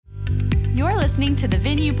listening to the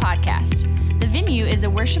Venue podcast. The Venue is a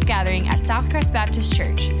worship gathering at Southcrest Baptist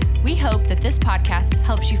Church. We hope that this podcast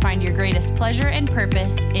helps you find your greatest pleasure and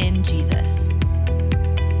purpose in Jesus.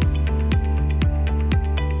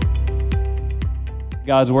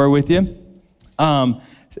 God's word with you.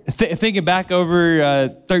 Thinking back over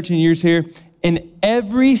 13 years here, in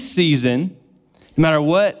every season, no matter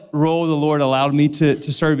what role the Lord allowed me to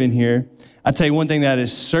serve in here, I'll tell you one thing that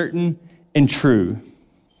is certain and true.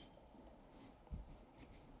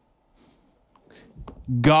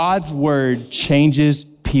 God's word changes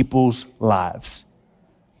people's lives.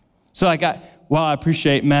 So while I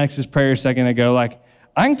appreciate Maddox's prayer a second ago, I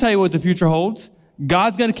can tell you what the future holds.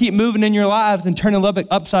 God's going to keep moving in your lives and turning Lubbock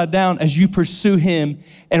upside down as you pursue him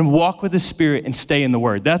and walk with the Spirit and stay in the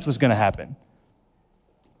word. That's what's going to happen.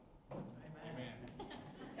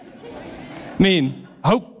 I mean, I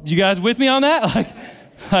hope you guys with me on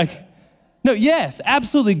that. No, yes,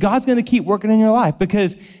 absolutely. God's going to keep working in your life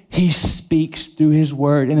because he speaks through his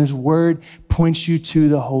word, and his word points you to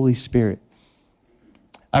the Holy Spirit.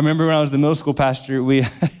 I remember when I was the middle school pastor, we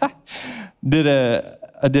did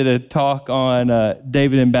a talk on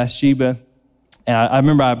David and Bathsheba, and I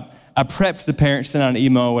remember I prepped the parents, sent out an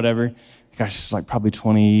email or whatever. Gosh, it was probably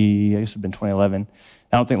 2011.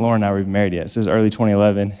 I don't think Lauren and I were even married yet, so it was early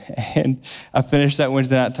 2011. And I finished that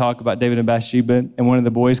Wednesday night talk about David and Bathsheba, and one of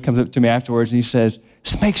the boys comes up to me afterwards and he says,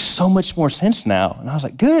 "This makes so much more sense now." And I was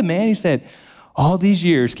like, "Good, man." He said, "All these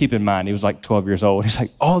years," keep in mind, he was 12 years old. He's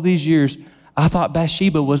like, "All these years, I thought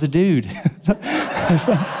Bathsheba was a dude."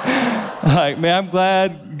 Man, I'm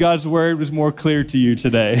glad God's word was more clear to you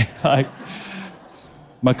today.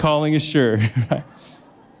 My calling is sure.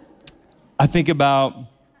 I think about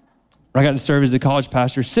I got to serve as a college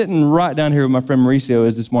pastor. Sitting right down here with my friend Mauricio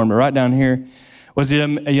is this morning, but right down here was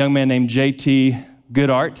a young man named J.T.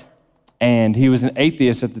 Goodart, and he was an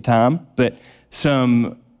atheist at the time, but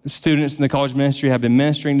some students in the college ministry have been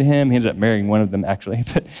ministering to him. He ended up marrying one of them, actually,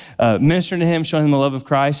 but ministering to him, showing him the love of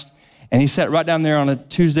Christ. And he sat right down there on a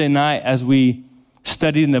Tuesday night as we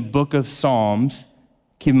studied in the book of Psalms.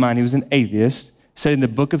 Keep in mind, he was an atheist, studying the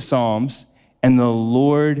book of Psalms, and the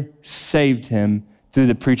Lord saved him through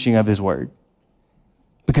the preaching of his word.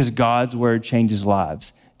 Because God's word changes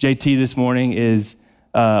lives. JT this morning is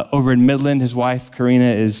over in Midland. His wife, Karina,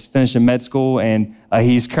 is finishing med school, and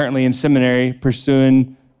he's currently in seminary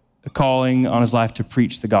pursuing a calling on his life to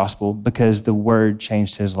preach the gospel because the word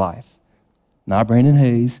changed his life. Not Brandon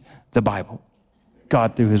Hayes, the Bible.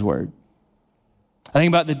 God through his word. I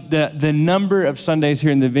think about the number of Sundays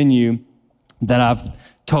here in the Venue that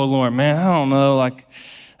I've told Lauren, man, I don't know,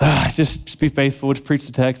 just be faithful, just preach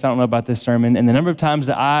the text. I don't know about this sermon. And the number of times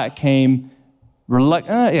that I came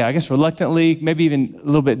reluctantly, maybe even a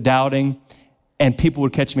little bit doubting, and people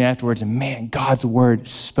would catch me afterwards and, man, God's word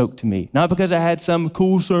spoke to me. Not because I had some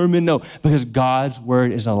cool sermon, no, because God's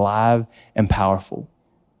word is alive and powerful.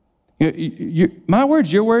 My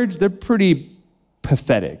words, your words, they're pretty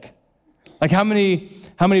pathetic. How many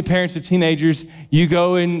parents of teenagers, you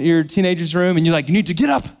go in your teenager's room and you're like, you need to get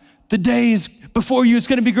up. The days before you, it's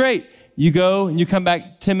going to be great. You go and you come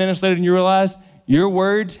back 10 minutes later and you realize your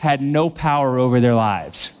words had no power over their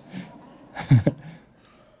lives.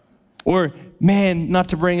 Or, man, not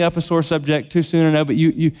to bring up a sore subject too soon, I know, but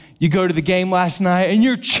you go to the game last night and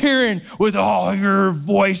you're cheering with all your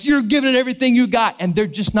voice. You're giving it everything you got, and they're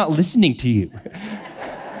just not listening to you.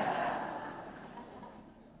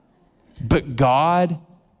 But God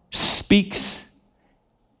speaks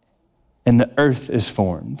and the earth is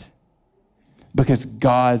formed. Because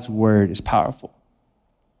God's word is powerful.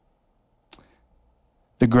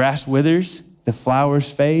 The grass withers, the flowers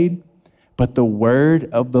fade, but the word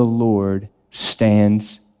of the Lord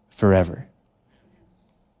stands forever.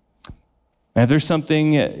 And if there's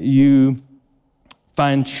something you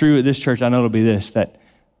find true at this church, I know it'll be this, that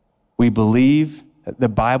we believe that the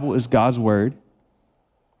Bible is God's word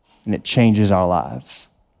and it changes our lives.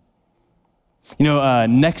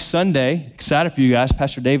 Next Sunday, excited for you guys,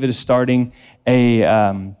 Pastor David is starting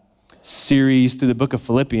a series through the book of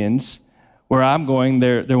Philippians. Where I'm going,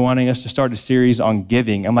 they're wanting us to start a series on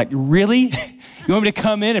giving. I'm like, really? You want me to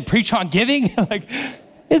come in and preach on giving?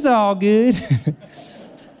 It's all good.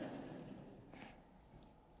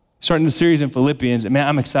 Starting the series in Philippians, man,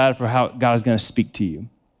 I'm excited for how God is going to speak to you.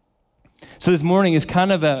 So this morning is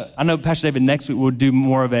kind of I know Pastor David next week will do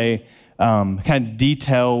more of a kind of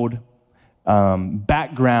detailed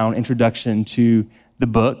background introduction to the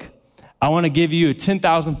book. I want to give you a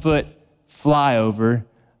 10,000-foot flyover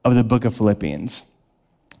of the book of Philippians.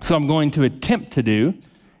 So I'm going to attempt to do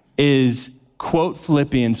is quote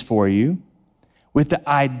Philippians for you with the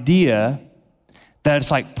idea that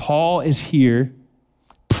it's like Paul is here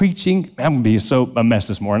preaching. I'm gonna be a mess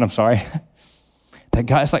this morning, I'm sorry. That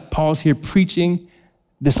God, it's like Paul's here preaching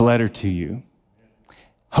this letter to you.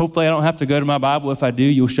 Hopefully I don't have to go to my Bible. If I do,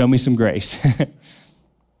 you'll show me some grace.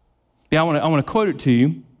 I want to quote it to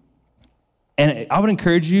you. And I would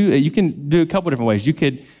encourage you, you can do a couple different ways. You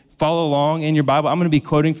could follow along in your Bible. I'm going to be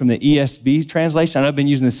quoting from the ESV translation. I know I've been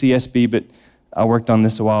using the CSB, but I worked on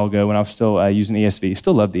this a while ago when I was still using ESV.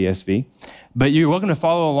 Still love the ESV. But you're welcome to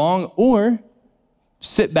follow along or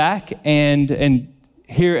sit back and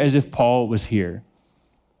hear as if Paul was here.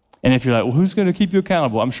 And if you're like, well, who's going to keep you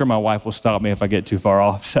accountable? I'm sure my wife will stop me if I get too far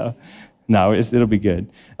off. So no, it'll be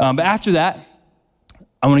good. But after that,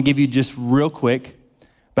 I want to give you just real quick,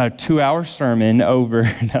 about a 2-hour sermon over,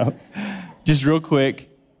 just real quick,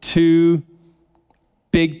 2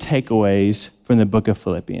 big takeaways from the book of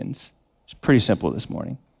Philippians. It's pretty simple this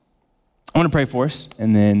morning. I want to pray for us,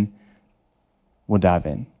 and then we'll dive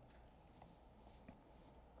in.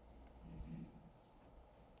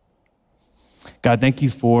 God, thank you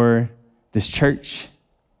for this church.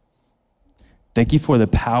 Thank you for the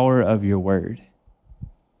power of your word.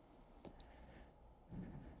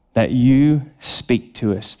 That you speak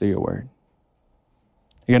to us through your word.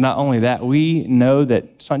 And not only that, we know that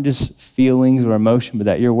it's not just feelings or emotion, but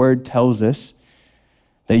that your word tells us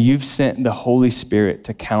that you've sent the Holy Spirit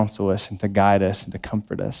to counsel us and to guide us and to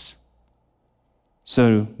comfort us.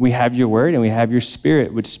 So we have your word and we have your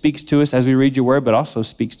spirit, which speaks to us as we read your word, but also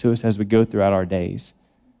speaks to us as we go throughout our days.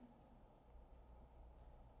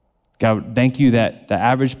 God, thank you that the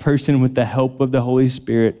average person with the help of the Holy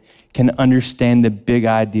Spirit can understand the big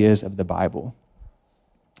ideas of the Bible.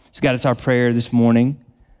 So God, it's our prayer this morning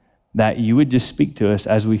that you would just speak to us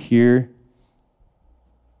as we hear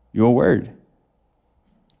your word.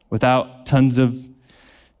 Without tons of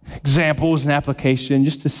examples and application,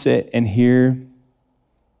 just to sit and hear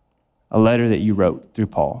a letter that you wrote through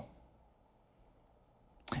Paul.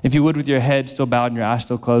 If you would, with your head still bowed and your eyes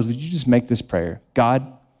still closed, would you just make this prayer?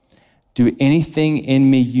 God, do anything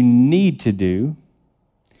in me you need to do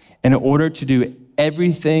in order to do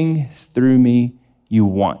everything through me you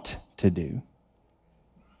want to do.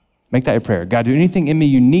 Make that your prayer. God, do anything in me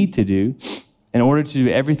you need to do in order to do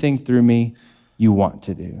everything through me you want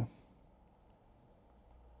to do.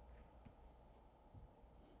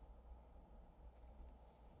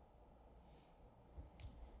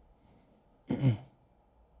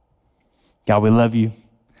 God, we love you.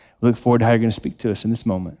 We look forward to how you're going to speak to us in this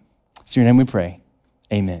moment. It's in your name we pray.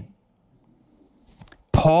 Amen.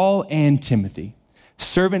 Paul and Timothy,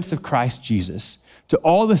 servants of Christ Jesus, to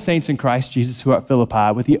all the saints in Christ Jesus who are at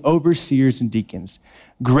Philippi, with the overseers and deacons,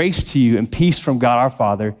 grace to you and peace from God our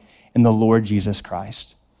Father and the Lord Jesus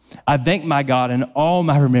Christ. I thank my God in all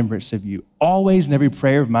my remembrance of you, always in every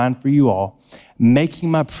prayer of mine for you all,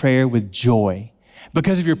 making my prayer with joy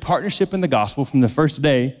because of your partnership in the gospel from the first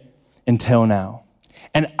day until now.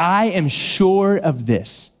 And I am sure of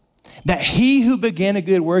this, that he who began a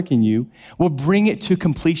good work in you will bring it to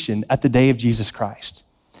completion at the day of Jesus Christ.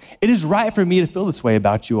 It is right for me to feel this way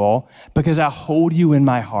about you all because I hold you in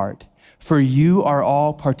my heart, for you are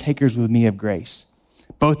all partakers with me of grace,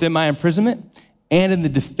 both in my imprisonment and in the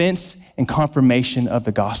defense and confirmation of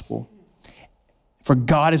the gospel. For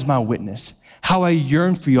God is my witness, how I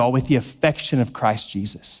yearn for you all with the affection of Christ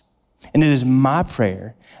Jesus. And it is my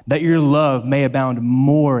prayer that your love may abound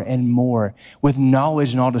more and more with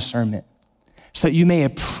knowledge and all discernment, so that you may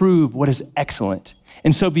approve what is excellent,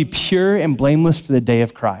 and so be pure and blameless for the day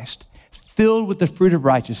of Christ, filled with the fruit of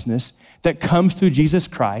righteousness that comes through Jesus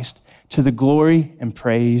Christ to the glory and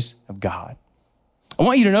praise of God. I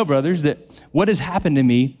want you to know, brothers, that what has happened to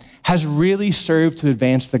me has really served to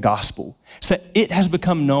advance the gospel, so that it has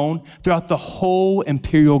become known throughout the whole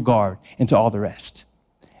imperial guard and to all the rest.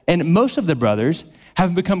 And most of the brothers,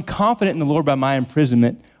 having become confident in the Lord by my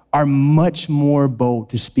imprisonment, are much more bold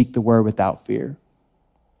to speak the word without fear.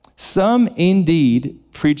 Some indeed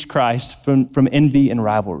preach Christ from envy and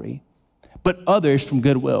rivalry, but others from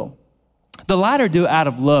goodwill. The latter do it out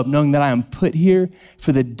of love, knowing that I am put here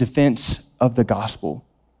for the defense of the gospel.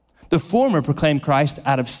 The former proclaim Christ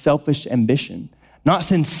out of selfish ambition, not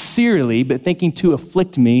sincerely, but thinking to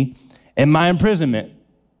afflict me in my imprisonment.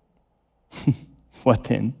 What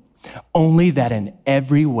then? Only that in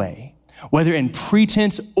every way, whether in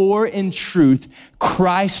pretense or in truth,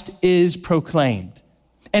 Christ is proclaimed.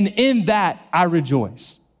 And in that I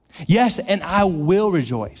rejoice. Yes, and I will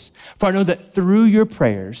rejoice, for I know that through your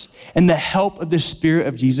prayers and the help of the Spirit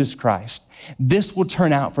of Jesus Christ, this will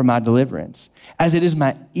turn out for my deliverance, as it is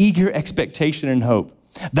my eager expectation and hope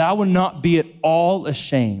that I will not be at all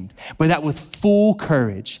ashamed, but that with full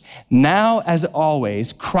courage, now as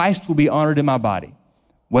always, Christ will be honored in my body,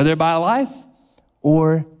 whether by life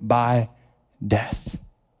or by death.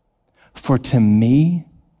 For to me,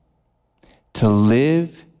 to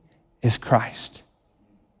live is Christ,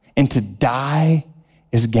 and to die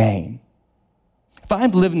is gain. If I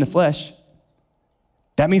am to live in the flesh,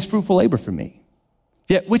 that means fruitful labor for me.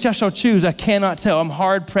 Yet which I shall choose, I cannot tell. I'm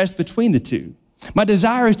hard pressed between the two. My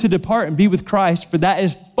desire is to depart and be with Christ, for that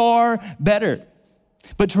is far better.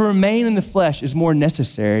 But to remain in the flesh is more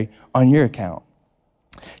necessary on your account.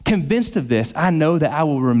 Convinced of this, I know that I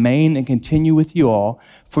will remain and continue with you all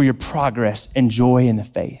for your progress and joy in the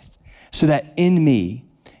faith, so that in me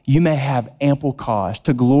you may have ample cause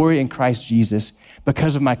to glory in Christ Jesus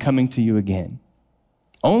because of my coming to you again.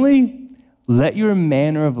 Only let your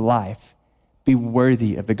manner of life be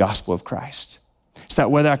worthy of the gospel of Christ, so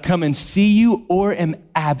that whether I come and see you or am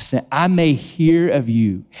absent, I may hear of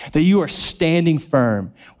you, that you are standing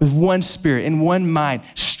firm with one spirit and one mind,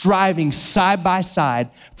 striving side by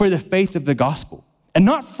side for the faith of the gospel, and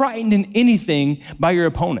not frightened in anything by your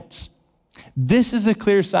opponents. This is a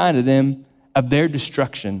clear sign to them of their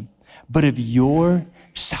destruction, but of your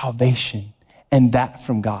salvation, and that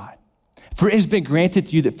from God. For it has been granted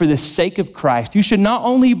to you that for the sake of Christ, you should not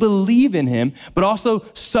only believe in him, but also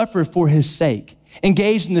suffer for his sake,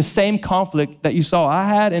 engaged in the same conflict that you saw I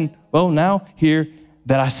had, and well, now here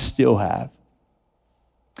that I still have.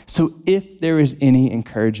 So if there is any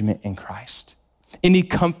encouragement in Christ, any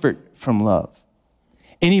comfort from love,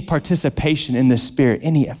 any participation in the Spirit,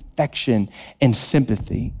 any affection and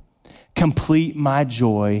sympathy, complete my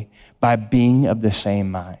joy by being of the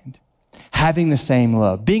same mind, having the same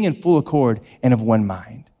love, being in full accord and of one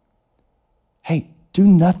mind. Hey, do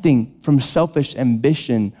nothing from selfish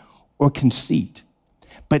ambition or conceit,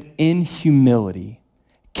 but in humility,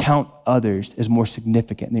 count others as more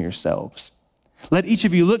significant than yourselves. Let each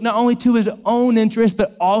of you look not only to his own interest,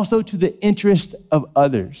 but also to the interest of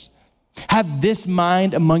others. Have this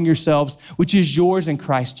mind among yourselves, which is yours in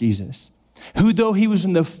Christ Jesus, who though he was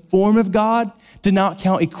in the form of God, did not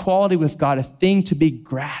count equality with God a thing to be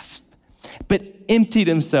grasped, but emptied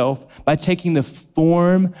himself by taking the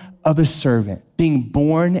form of a servant, being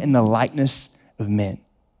born in the likeness of men.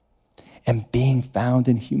 And being found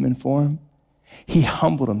in human form, he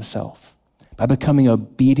humbled himself by becoming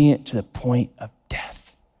obedient to the point of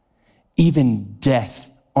death, even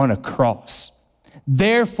death on a cross.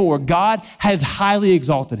 Therefore, God has highly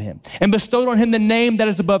exalted him and bestowed on him the name that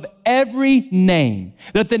is above every name,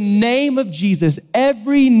 that the name of Jesus,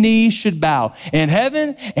 every knee should bow in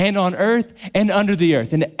heaven and on earth and under the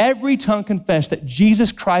earth, and every tongue confess that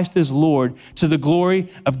Jesus Christ is Lord, to the glory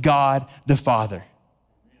of God the Father.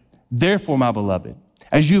 Therefore, my beloved,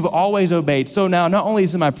 as you've always obeyed, so now not only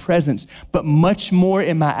is in my presence, but much more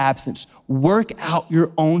in my absence, work out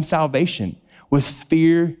your own salvation with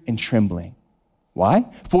fear and trembling. Why?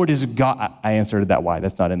 For it is God, I answered that why,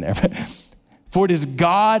 that's not in there. For it is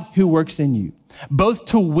God who works in you, both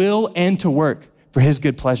to will and to work for his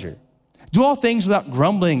good pleasure. Do all things without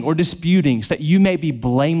grumbling or disputing, so that you may be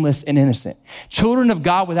blameless and innocent, children of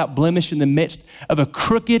God without blemish in the midst of a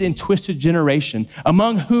crooked and twisted generation,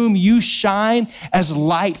 among whom you shine as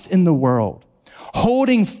lights in the world,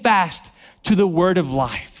 holding fast to the word of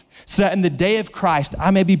life, so that in the day of Christ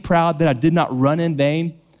I may be proud that I did not run in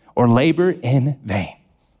vain or labor in vain.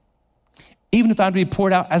 Even if I'm to be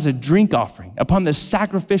poured out as a drink offering upon the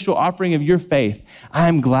sacrificial offering of your faith, I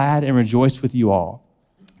am glad and rejoice with you all.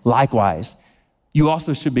 Likewise, you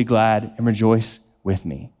also should be glad and rejoice with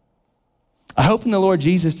me. I hope in the Lord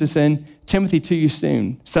Jesus to send Timothy to you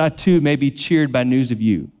soon, so I too may be cheered by news of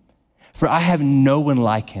you. For I have no one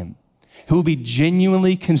like him who will be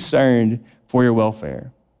genuinely concerned for your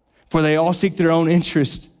welfare. For they all seek their own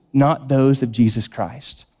interest, not those of Jesus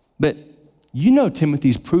Christ. But you know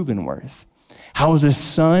Timothy's proven worth. How as a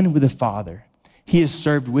son with a father, he has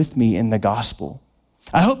served with me in the gospel.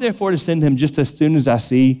 I hope therefore to send him just as soon as I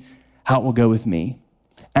see how it will go with me.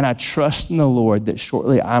 And I trust in the Lord that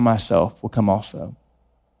shortly I myself will come also.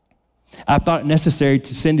 I thought it necessary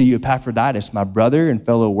to send to you Epaphroditus, my brother and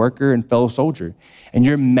fellow worker and fellow soldier, and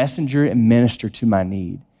your messenger and minister to my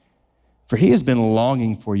need. For he has been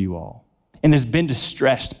longing for you all and has been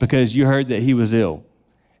distressed because you heard that he was ill.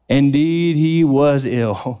 Indeed, he was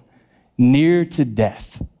ill, near to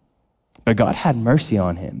death. But God had mercy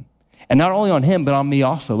on him. And not only on him, but on me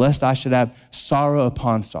also, lest I should have sorrow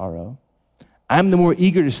upon sorrow. I am the more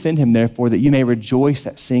eager to send him, therefore, that you may rejoice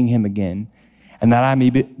at seeing him again, and that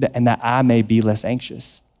I may be less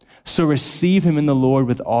anxious. So receive him in the Lord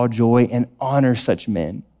with all joy and honor such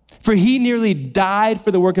men, For he nearly died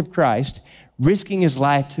for the work of Christ, risking his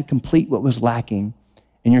life to complete what was lacking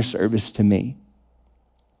in your service to me.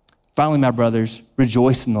 Finally, my brothers,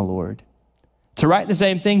 rejoice in the Lord. To write the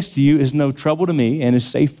same things to you is no trouble to me and is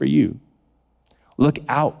safe for you. Look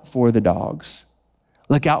out for the dogs.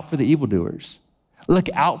 Look out for the evildoers. Look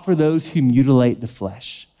out for those who mutilate the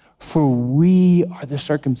flesh. For we are the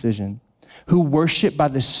circumcision who worship by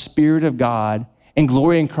the Spirit of God and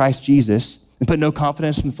glory in Christ Jesus and put no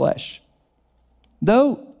confidence in the flesh.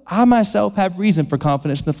 Though I myself have reason for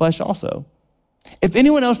confidence in the flesh also. If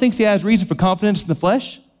anyone else thinks he has reason for confidence in the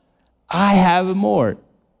flesh, I have more.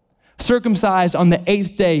 Circumcised on the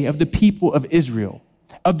 8th day of the people of Israel,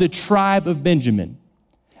 of the tribe of Benjamin,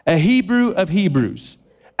 a Hebrew of Hebrews,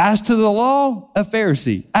 as to the law, a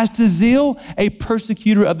Pharisee, as to zeal, a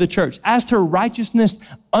persecutor of the church, as to righteousness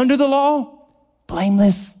under the law,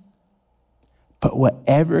 blameless. But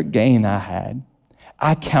whatever gain I had,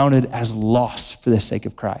 I counted as loss for the sake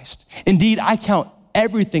of Christ. Indeed, I count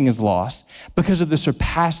everything as loss because of the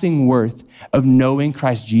surpassing worth of knowing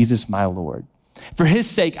Christ Jesus, my Lord. For his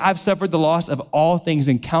sake, I've suffered the loss of all things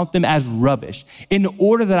and count them as rubbish in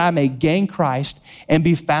order that I may gain Christ and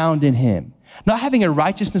be found in him. Not having a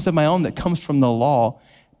righteousness of my own that comes from the law,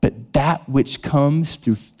 but that which comes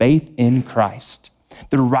through faith in Christ.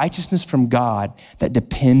 The righteousness from God that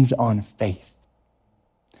depends on faith,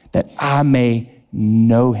 that I may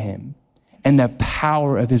know him and the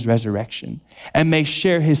power of his resurrection and may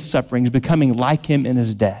share his sufferings, becoming like him in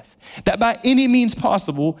his death, that by any means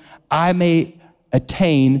possible, I may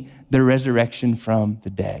attain the resurrection from the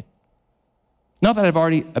dead. Not that I've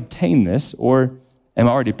already obtained this or am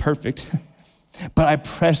already perfect, but I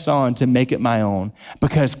press on to make it my own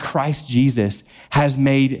because Christ Jesus has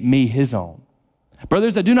made me his own.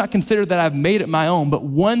 Brothers, I do not consider that I've made it my own, but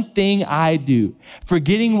one thing I do,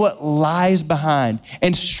 forgetting what lies behind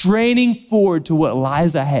and straining forward to what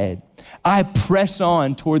lies ahead, I press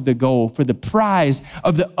on toward the goal for the prize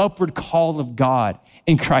of the upward call of God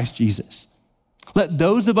in Christ Jesus. Let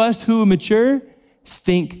those of us who are mature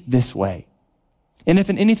think this way. And if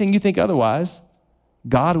in anything you think otherwise,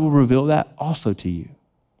 God will reveal that also to you.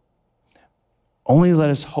 Only let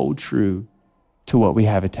us hold true to what we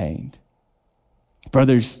have attained.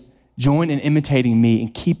 Brothers, join in imitating me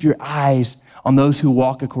and keep your eyes on those who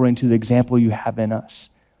walk according to the example you have in us.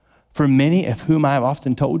 For many of whom I have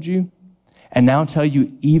often told you, and now tell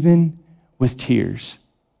you even with tears,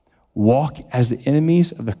 walk as the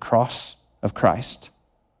enemies of the cross of Christ.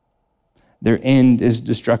 Their end is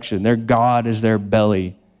destruction. Their God is their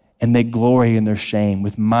belly, and they glory in their shame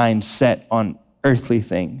with minds set on earthly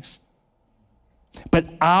things. But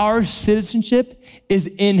our citizenship is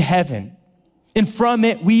in heaven, and from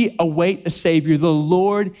it we await a Savior, the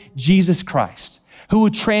Lord Jesus Christ, who will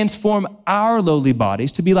transform our lowly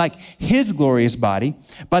bodies to be like his glorious body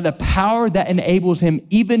by the power that enables him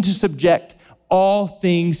even to subject all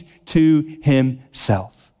things to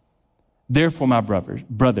himself. Therefore, my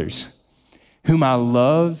brothers, whom I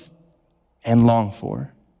love and long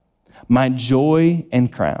for, my joy and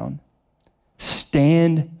crown,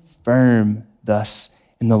 stand firm thus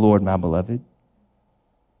in the Lord, my beloved.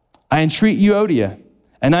 I entreat Euodia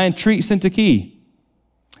and I entreat Syntyche.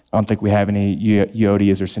 I don't think we have any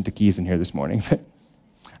Euodias or Syntyches in here this morning.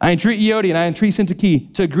 I entreat Euodia and I entreat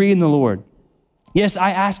Syntyche to agree in the Lord. Yes,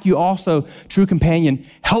 I ask you also, true companion,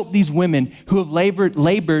 help these women who have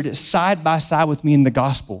labored side by side with me in the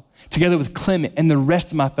gospel, together with Clement and the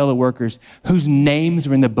rest of my fellow workers whose names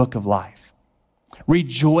are in the book of life.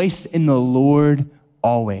 Rejoice in the Lord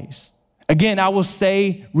always. Again, I will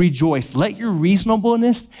say rejoice. Let your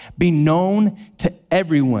reasonableness be known to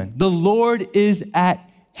everyone. The Lord is at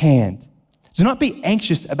hand. Do not be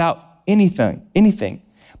anxious about anything,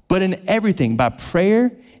 but in everything by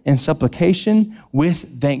prayer and supplication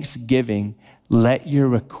with thanksgiving, let your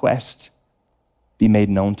request be made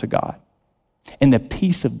known to God. And the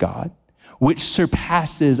peace of God, which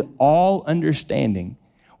surpasses all understanding,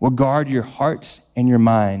 will guard your hearts and your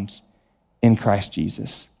minds in Christ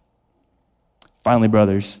Jesus. Finally,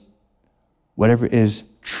 brothers, whatever is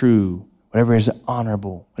true, whatever is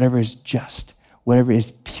honorable, whatever is just, whatever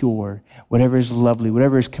is pure, whatever is lovely,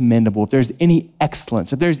 whatever is commendable, if there's any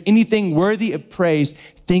excellence, if there's anything worthy of praise,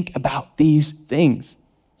 think about these things.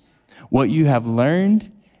 What you have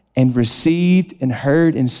learned and received and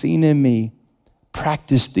heard and seen in me,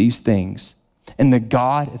 practice these things, and the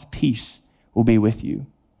God of peace will be with you.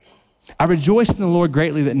 I rejoice in the Lord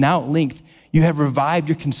greatly that now at length you have revived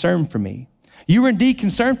your concern for me. You were indeed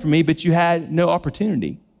concerned for me, but you had no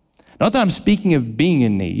opportunity. Not that I'm speaking of being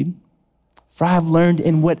in need, for I have learned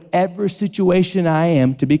in whatever situation I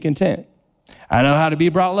am to be content. I know how to be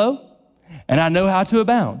brought low, and I know how to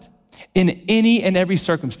abound. In any and every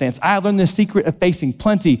circumstance, I have learned the secret of facing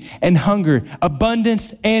plenty and hunger,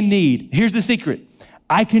 abundance and need. Here's the secret.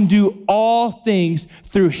 I can do all things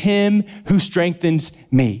through him who strengthens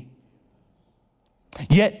me.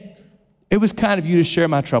 Yet, it was kind of you to share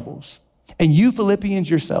my troubles. And you Philippians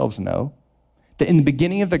yourselves know that in the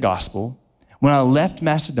beginning of the gospel, when I left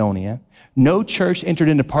Macedonia, no church entered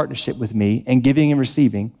into partnership with me in giving and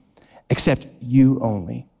receiving except you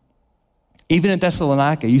only. Even in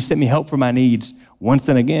Thessalonica, you sent me help for my needs once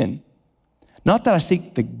and again. Not that I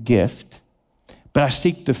seek the gift, but I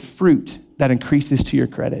seek the fruit that increases to your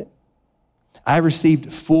credit. I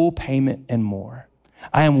received full payment and more.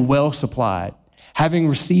 I am well supplied, having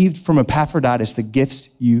received from Epaphroditus the gifts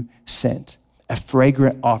you sent, a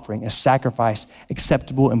fragrant offering, a sacrifice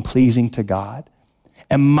acceptable and pleasing to God.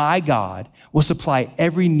 And my God will supply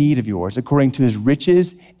every need of yours according to his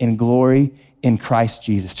riches in glory in Christ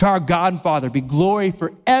Jesus. To our God and Father be glory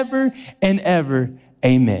forever and ever.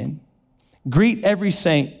 Amen. Greet every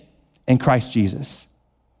saint in Christ Jesus.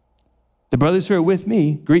 The brothers who are with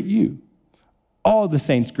me greet you. All the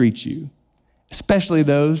saints greet you, especially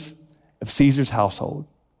those of Caesar's household.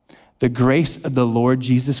 The grace of the Lord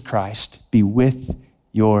Jesus Christ be with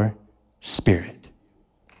your spirit.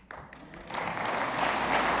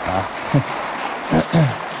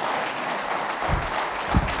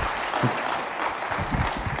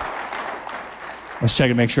 Let's check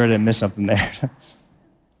and make sure I didn't miss something there.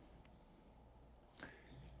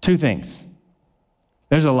 Two things.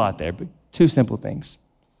 There's a lot there, but two simple things.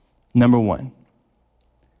 Number one,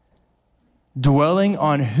 dwelling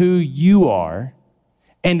on who you are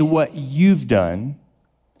and what you've done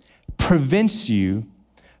prevents you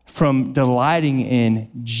from delighting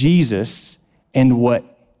in Jesus and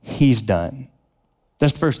what he's done.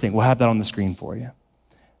 That's the first thing. We'll have that on the screen for you.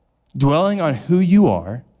 Dwelling on who you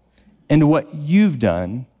are and what you've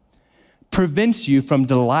done prevents you from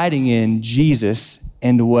delighting in Jesus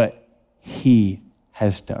and what he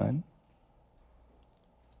has done.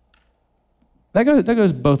 That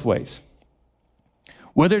goes both ways.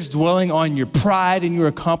 Whether it's dwelling on your pride and your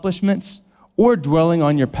accomplishments or dwelling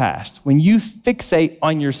on your past, when you fixate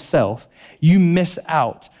on yourself, you miss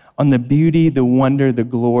out on the beauty, the wonder, the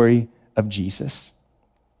glory of Jesus.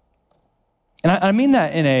 And I mean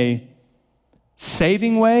that in a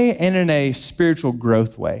saving way and in a spiritual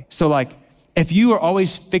growth way. So like, if you are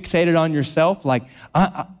always fixated on yourself, like,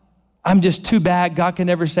 I'm just too bad, God can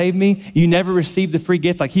never save me, you never receive the free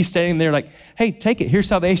gift, like he's standing there like, hey, take it, here's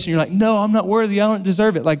salvation. You're like, no, I'm not worthy, I don't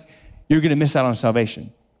deserve it. Like, you're gonna miss out on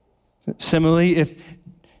salvation. Similarly, if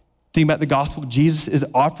think about the gospel, Jesus is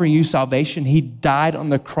offering you salvation. He died on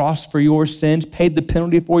the cross for your sins, paid the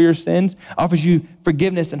penalty for your sins, offers you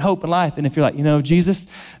forgiveness and hope and life. And if you're like, Jesus,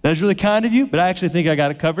 that's really kind of you, but I actually think I got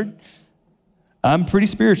it covered. I'm pretty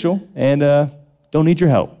spiritual and don't need your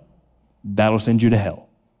help. That'll send you to hell.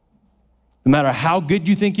 No matter how good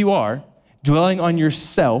you think you are, dwelling on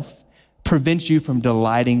yourself prevents you from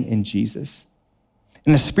delighting in Jesus.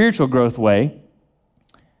 In a spiritual growth way,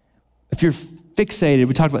 if you're fixated,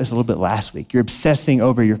 we talked about this a little bit last week, you're obsessing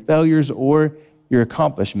over your failures or your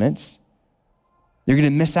accomplishments, you're gonna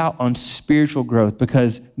miss out on spiritual growth,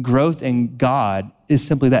 because growth in God is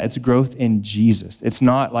simply that, it's growth in Jesus. It's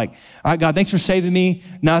not like, all right, God, thanks for saving me.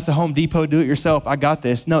 Now it's a Home Depot, do it yourself, I got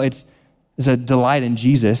this. No, it's a delight in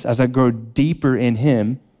Jesus. As I grow deeper in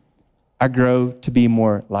him, I grow to be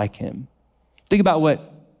more like him. Think about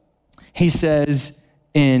what he says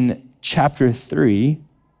in chapter 3.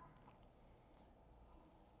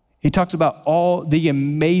 He talks about all the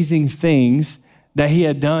amazing things that he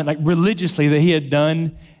had done, like religiously, that he had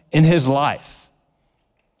done in his life.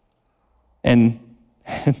 And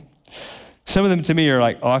some of them to me are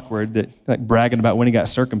like awkward, that like bragging about when he got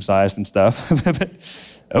circumcised and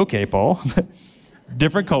stuff. Okay, Paul,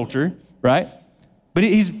 different culture, right? But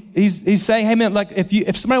he's saying, hey man, like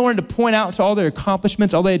if somebody wanted to point out to all their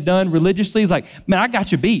accomplishments, all they had done religiously, he's like, man, I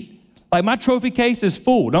got you beat. Like my trophy case is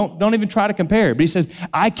full. Don't even try to compare. But he says,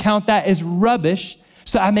 I count that as rubbish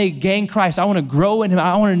so I may gain Christ. I want to grow in him.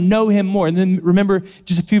 I want to know him more. And then remember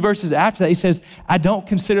just a few verses after that, he says, I don't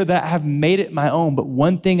consider that I have made it my own, but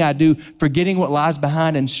one thing I do, forgetting what lies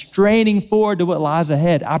behind and straining forward to what lies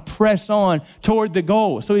ahead, I press on toward the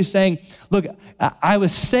goal. So he's saying, look, I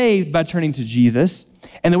was saved by turning to Jesus.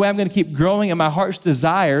 And the way I'm going to keep growing in my heart's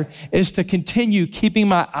desire is to continue keeping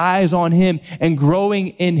my eyes on him and growing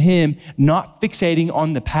in him, not fixating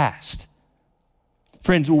on the past.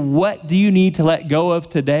 Friends, what do you need to let go of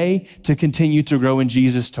today to continue to grow in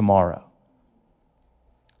Jesus tomorrow?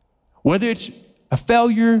 Whether it's a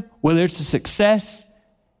failure, whether it's a success,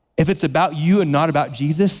 If it's about you and not about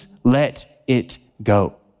Jesus, let it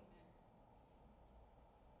go.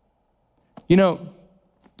 You know,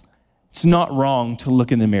 it's not wrong to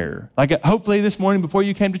look in the mirror. Like hopefully this morning before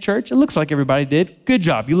you came to church, it looks like everybody did. Good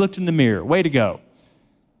job. You looked in the mirror. Way to go.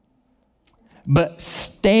 But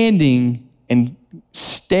standing and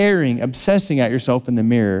staring, obsessing at yourself in the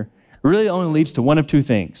mirror really only leads to one of two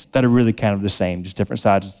things that are really kind of the same, just different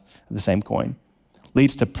sides of the same coin.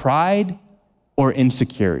 Leads to pride or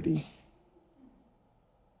insecurity.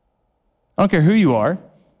 I don't care who you are,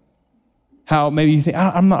 how maybe you think,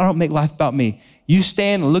 I don't make life about me. You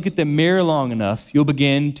stand and look at the mirror long enough, you'll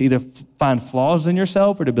begin to either find flaws in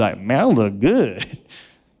yourself or to be like, man, I look good.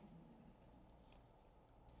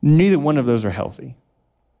 Neither one of those are healthy.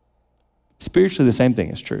 Spiritually, the same thing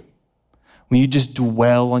is true. When you just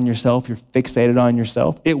dwell on yourself, you're fixated on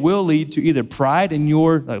yourself, it will lead to either pride in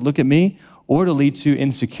your, like, look at me, or to lead to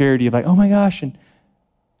insecurity of like, oh my gosh, and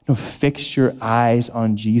fix your eyes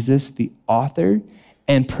on Jesus, the author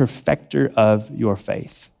and perfecter of your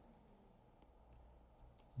faith.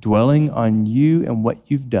 Dwelling on you and what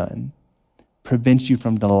you've done prevents you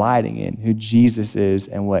from delighting in who Jesus is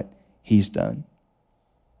and what he's done.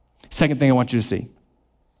 Second thing I want you to see.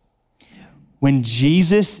 When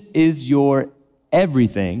Jesus is your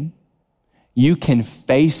everything, you can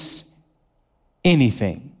face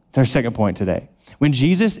anything. That's our second point today. When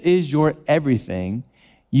Jesus is your everything,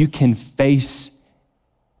 you can face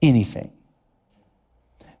anything.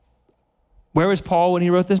 Where was Paul when he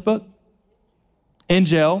wrote this book? In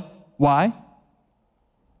jail. Why?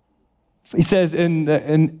 He says in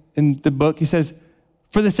the book, he says,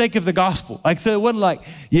 for the sake of the gospel. Like, so it wasn't like,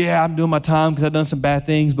 yeah, I'm doing my time because I've done some bad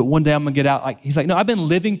things, but one day I'm gonna get out. Like, he's like, no, I've been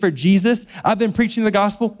living for Jesus. I've been preaching the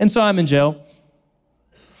gospel, and so I'm in jail.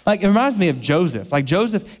 Like, it reminds me of Joseph. Like,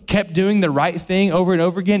 Joseph kept doing the right thing over and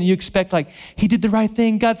over again, and you expect, like, he did the right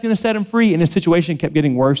thing, God's gonna set him free, and his situation kept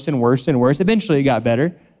getting worse and worse and worse. Eventually, it got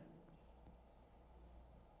better.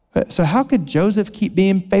 So how could Joseph keep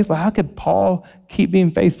being faithful? How could Paul keep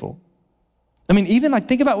being faithful? I mean, even like,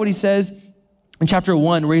 think about what he says in chapter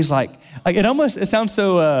 1, where he's like it sounds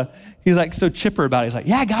so, he's like so chipper about it. He's like,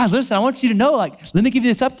 yeah, guys, listen, I want you to know, like, let me give you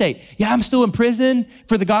this update. Yeah, I'm still in prison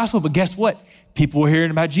for the gospel, but guess what? People were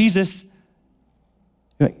hearing about Jesus.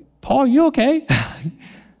 You're like, Paul, you okay?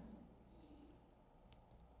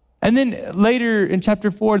 And then later in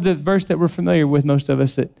chapter 4, the verse that we're familiar with, most of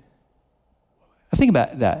us, that I think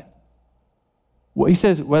about that. What he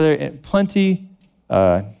says, whether in plenty,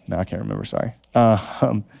 no, I can't remember, sorry.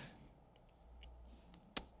 I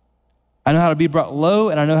know how to be brought low,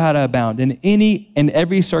 and I know how to abound. In any and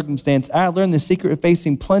every circumstance, I learned the secret of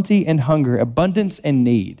facing plenty and hunger, abundance and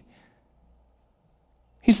need.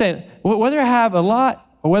 He said, whether I have a lot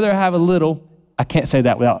or whether I have a little, I can't say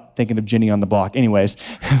that without thinking of Jenny on the Block. Anyways,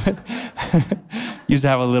 used to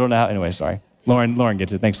have a little now. Anyway, sorry. Lauren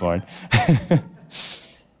gets it. Thanks, Lauren.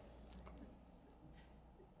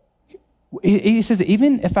 He says,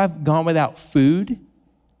 even if I've gone without food,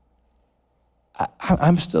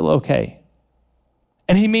 I'm still okay.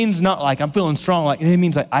 And he means not like I'm feeling strong. Like, he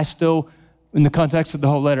means like I still, in the context of the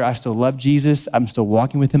whole letter, I still love Jesus. I'm still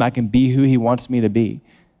walking with him. I can be who he wants me to be.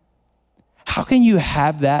 How can you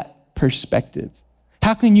have that perspective?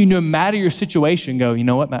 How can you, no matter your situation, go, you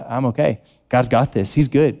know what, I'm okay. God's got this. He's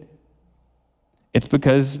good. It's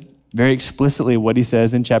because very explicitly what he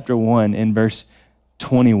says in chapter 1 in verse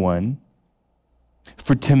 21,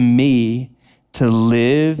 for to me, to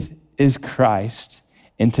live is Christ,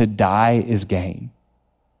 and to die is gain.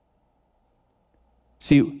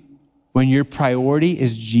 See, when your priority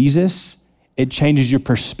is Jesus, it changes your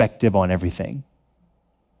perspective on everything.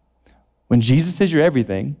 When Jesus is your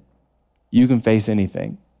everything, you can face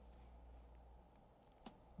anything.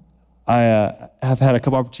 I have had a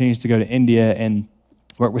couple opportunities to go to India and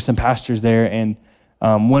work with some pastors there, and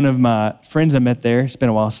one of my friends I met there, it's been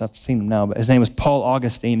a while since I've seen him now, but his name was Paul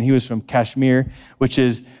Augustine. He was from Kashmir, which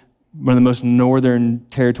is one of the most northern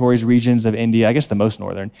territories, regions of India, I guess the most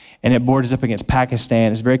northern, and it borders up against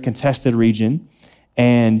Pakistan. It's a very contested region,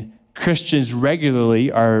 and Christians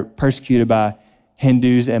regularly are persecuted by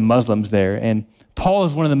Hindus and Muslims there. And Paul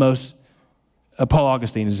is one of the most, Paul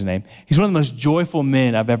Augustine is his name. He's one of the most joyful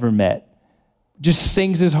men I've ever met. Just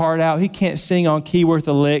sings his heart out. He can't sing on key worth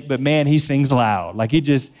a lick, but man, he sings loud. Like he's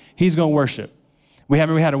going to worship. We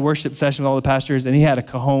had a worship session with all the pastors, and he had a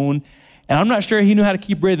cajon. And I'm not sure he knew how to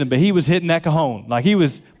keep rhythm, but he was hitting that cajon. Like he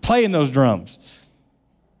was playing those drums.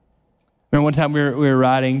 Remember one time we were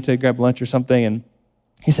riding to grab lunch or something, and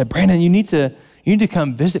he said, Brandon, you need to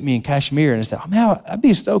come visit me in Kashmir. And I said, oh man, that'd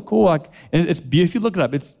be so cool. Like, it's beautiful. If you look it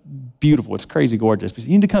up, it's beautiful. It's crazy gorgeous. But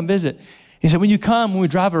you need to come visit. He said, when you come, when we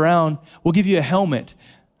drive around, we'll give you a helmet.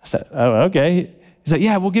 I said, oh, okay. He's like,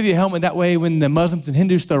 yeah, we'll give you a helmet. That way, when the Muslims and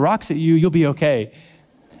Hindus throw rocks at you, you'll be okay.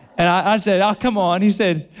 And I said, oh, come on. He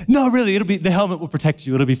said, no, really, the helmet will protect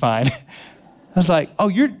you. It'll be fine. I was like, oh,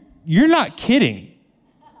 you're not kidding.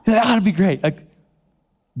 He's like, oh, it'll be great. Like,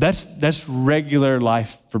 that's regular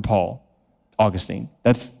life for Paul Augustine.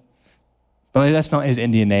 But that's not his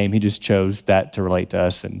Indian name. He just chose that to relate to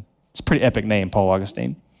us. And it's a pretty epic name, Paul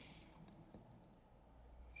Augustine.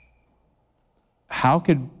 How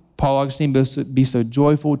could Paul Augustine be so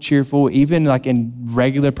joyful, cheerful, even like in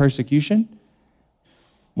regular persecution?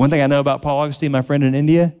 One thing I know about Paul Augustine, my friend in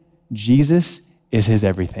India, Jesus is his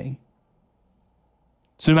everything.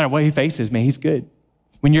 So no matter what he faces, man, he's good.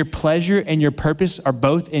 When your pleasure and your purpose are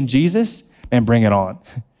both in Jesus, man, bring it on.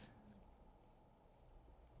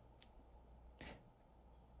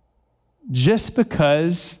 Just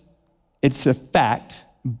because it's a fact,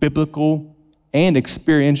 biblical and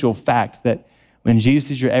experiential fact, that when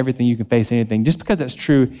Jesus is your everything, you can face anything. Just because that's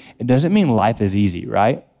true, it doesn't mean life is easy,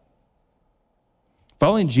 right?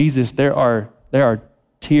 Following Jesus, there are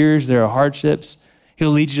tears, there are hardships. He'll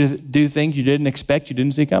lead you to do things you didn't expect, you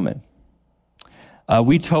didn't see coming.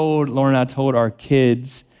 Lauren and I told our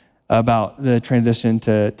kids about the transition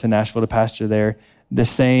to Nashville to pastor there the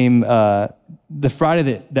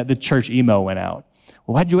Friday that the church email went out.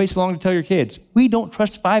 Well, why'd you wait so long to tell your kids? We don't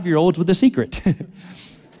trust 5-year-olds with a secret.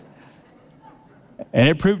 And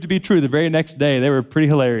it proved to be true. The very next day, they were pretty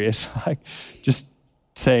hilarious, like just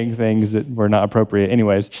saying things that were not appropriate.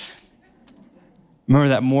 Anyways, remember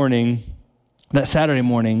that Saturday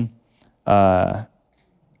morning, Haddon,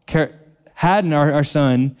 our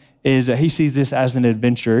son, he sees this as an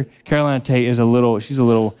adventure. Carolina Tate is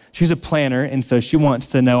she's a planner, and so she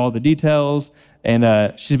wants to know all the details,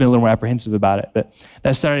 and she's been a little more apprehensive about it. But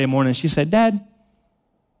that Saturday morning, she said, Dad,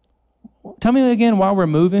 tell me again why we're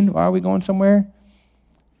moving. Why are we going somewhere?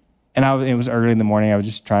 And it was early in the morning. I was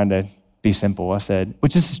just trying to be simple. I said,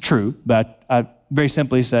 which this is true, but I very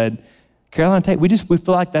simply said, Carolina Tate, we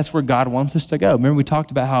feel like that's where God wants us to go. Remember we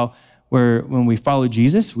talked about how when we follow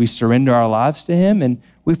Jesus, we surrender our lives to him, and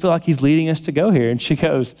we feel like he's leading us to go here. And she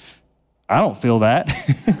goes, I don't feel that.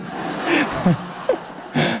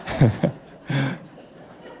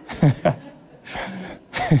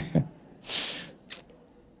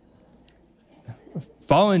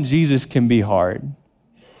 Following Jesus can be hard.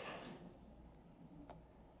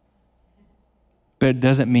 But it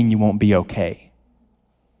doesn't mean you won't be okay.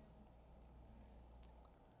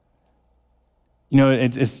 You know,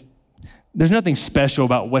 there's nothing special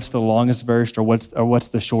about what's the longest verse or what's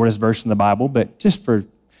the shortest verse in the Bible, but just for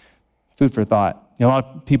food for thought. You know, a lot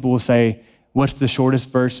of people will say, what's the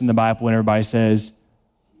shortest verse in the Bible? And everybody says,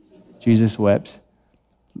 Jesus wept.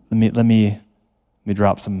 Let me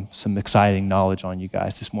drop some exciting knowledge on you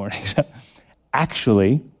guys this morning.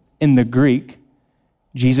 Actually, in the Greek,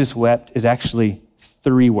 Jesus wept is actually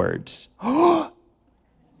 3 words. Someone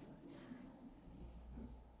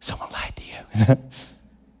lied to you.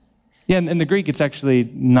 Yeah, in the Greek, it's actually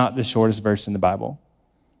not the shortest verse in the Bible,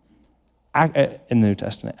 in the New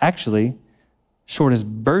Testament. Actually, shortest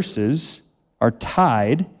verses are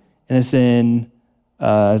tied, and it's in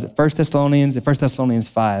 1 Thessalonians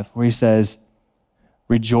 5, where he says,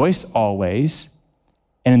 rejoice always,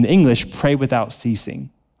 and in the English, pray without ceasing.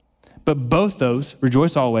 But both those,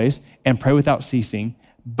 rejoice always and pray without ceasing,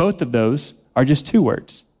 both of those are just 2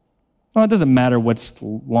 words. Well, it doesn't matter what's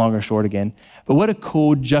long or short again, but what a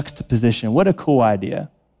cool juxtaposition. What a cool idea.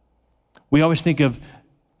 We always think of,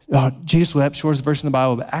 Jesus wept, shortest verse in the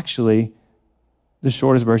Bible, but actually the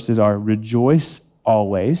shortest verses are rejoice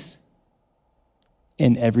always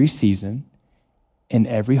in every season, in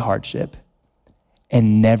every hardship,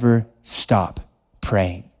 and never stop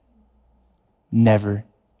praying. Never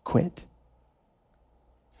quit.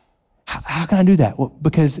 How can I do that? Well,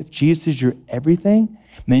 because if Jesus is your everything,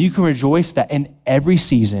 man, you can rejoice that in every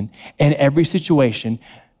season, in every situation,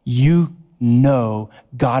 you know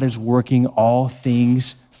God is working all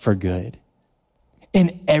things for good.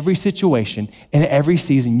 In every situation, in every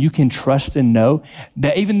season, you can trust and know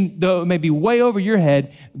that even though it may be way over your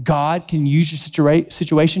head, God can use your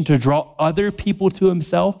situation to draw other people to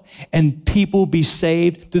himself and people be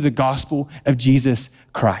saved through the gospel of Jesus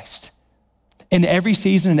Christ. In every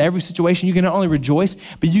season, in every situation, you can not only rejoice,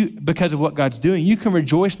 but because of what God's doing, you can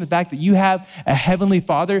rejoice in the fact that you have a heavenly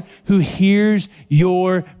Father who hears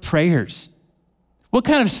your prayers. What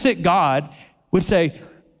kind of sick God would say,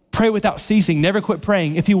 pray without ceasing, never quit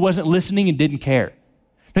praying, if he wasn't listening and didn't care?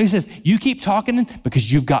 No, he says, you keep talking because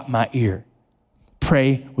you've got my ear.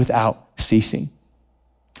 Pray without ceasing.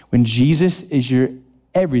 When Jesus is your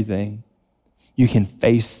everything, you can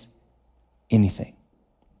face anything.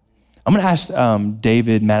 I'm going to ask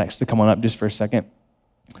David Maddox to come on up just for a second.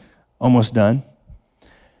 Almost done.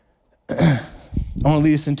 I want to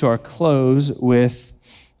lead us into our close with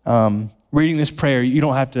reading this prayer. You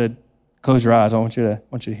don't have to close your eyes. I want you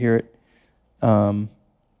to hear it.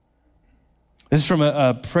 This is from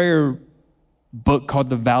a prayer book called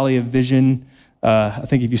The Valley of Vision. I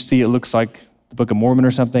think if you see it looks like the Book of Mormon or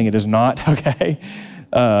something. It is not, okay?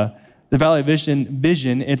 The Valley of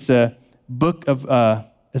Vision, it's a book of,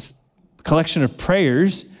 it's a collection of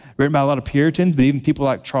prayers written by a lot of Puritans, but even people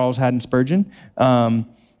like Charles Haddon Spurgeon. And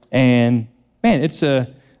man,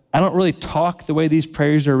 I don't really talk the way these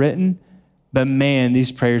prayers are written, but man,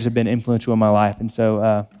 these prayers have been influential in my life. And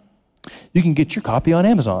so you can get your copy on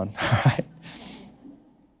Amazon, all right?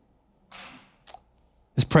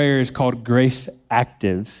 This prayer is called Grace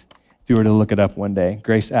Active, if you were to look it up one day,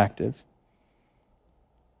 Grace Active.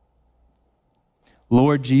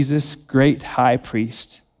 Lord Jesus, great high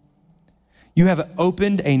priest, you have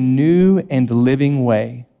opened a new and living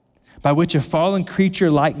way by which a fallen creature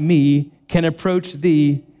like me can approach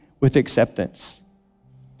thee with acceptance.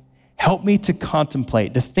 Help me to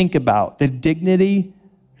contemplate, to think about the dignity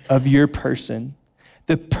of your person,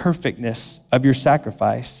 the perfectness of your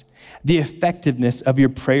sacrifice, the effectiveness of your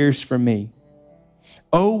prayers for me.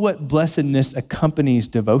 Oh, what blessedness accompanies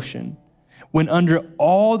devotion when under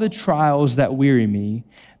all the trials that weary me,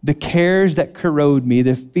 the cares that corrode me,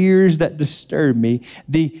 the fears that disturb me,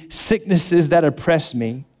 the sicknesses that oppress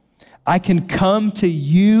me, I can come to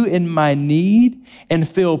you in my need and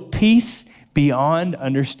feel peace beyond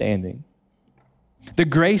understanding. The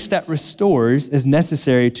grace that restores is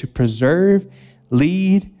necessary to preserve,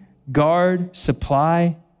 lead, guard,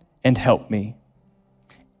 supply, and help me.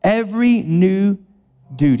 Every new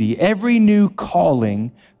duty, every new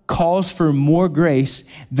calling calls for more grace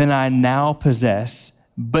than I now possess,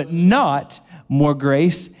 but not more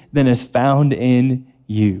grace than is found in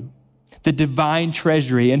you, the divine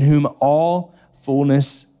treasury in whom all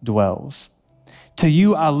fullness dwells. To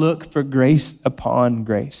you I look for grace upon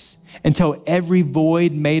grace, until every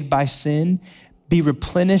void made by sin be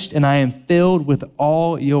replenished and I am filled with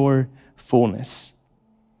all your fullness.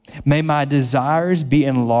 May my desires be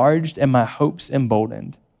enlarged and my hopes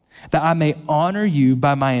emboldened, that I may honor you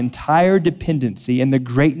by my entire dependency and the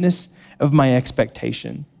greatness of my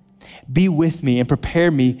expectation. Be with me and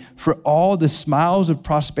prepare me for all the smiles of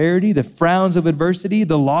prosperity, the frowns of adversity,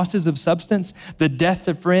 the losses of substance, the death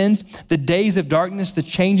of friends, the days of darkness, the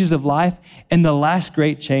changes of life, and the last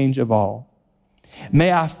great change of all.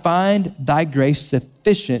 May I find thy grace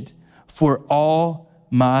sufficient for all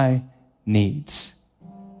my needs.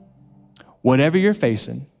 Whatever you're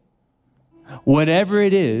facing, whatever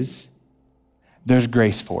it is, there's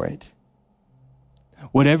grace for it.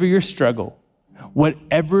 Whatever your struggle,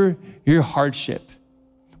 whatever your hardship,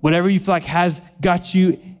 whatever you feel like has got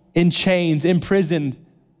you in chains, imprisoned,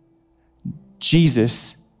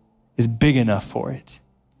 Jesus is big enough for it.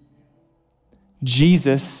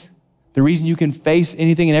 Jesus, the reason you can face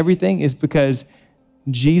anything and everything is because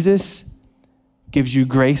Jesus gives you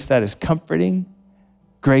grace that is comforting,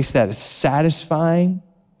 grace that is satisfying,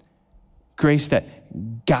 grace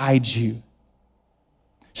that guides you.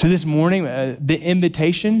 So this morning, the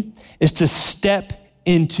invitation is to step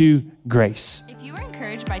into grace. If you were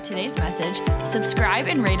encouraged by today's message, subscribe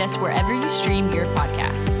and rate us wherever you stream your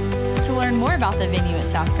podcasts. To learn more about the venue at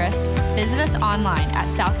Southcrest, visit us online at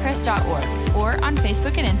southcrest.org or on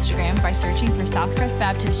Facebook and Instagram by searching for Southcrest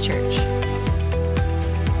Baptist Church.